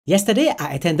Yesterday,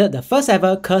 I attended the first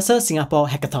ever Cursor Singapore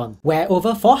hackathon, where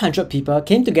over 400 people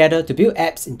came together to build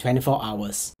apps in 24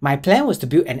 hours. My plan was to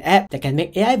build an app that can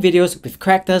make AI videos with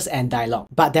characters and dialogue,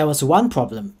 but there was one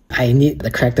problem. I need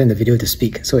the character in the video to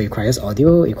speak, so it requires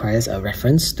audio, it requires a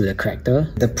reference to the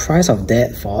character. The price of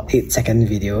that for 8-second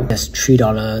video is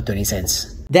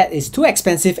 $3.20. That is too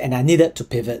expensive and I needed to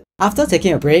pivot. After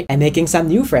taking a break and making some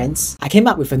new friends, I came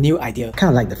up with a new idea.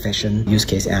 Kind of like the fashion use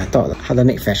case, and I thought how to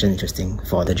make fashion interesting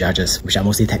for the judges, which are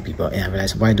mostly tech people, and I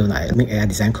realized why don't I make AI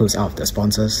design clothes out of the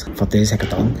sponsors for today's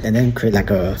hackathon and then create like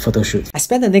a photo shoot. I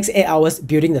spent the next 8 hours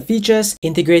building the features,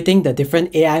 integrating the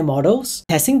different AI models,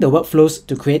 testing the workflows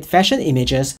to create fashion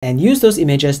images, and use those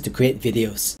images to create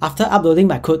videos. After uploading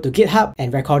my code to GitHub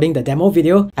and recording the demo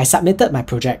video, I submitted my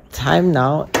project. Time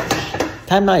now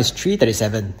is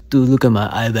 3:37. Dude, look at my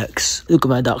eye bags. Look at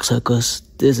my dark circles.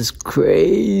 This is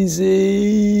crazy.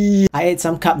 I ate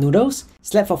some cup noodles,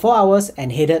 slept for 4 hours, and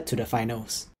headed to the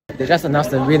finals. They just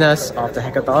announced the winners of the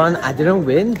hackathon. I didn't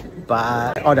win,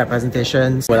 but all their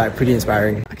presentations were like pretty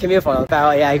inspiring. I came here for the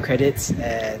AI credits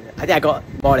and I think I got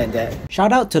more than that.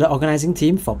 Shout out to the organizing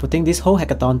team for putting this whole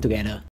hackathon together.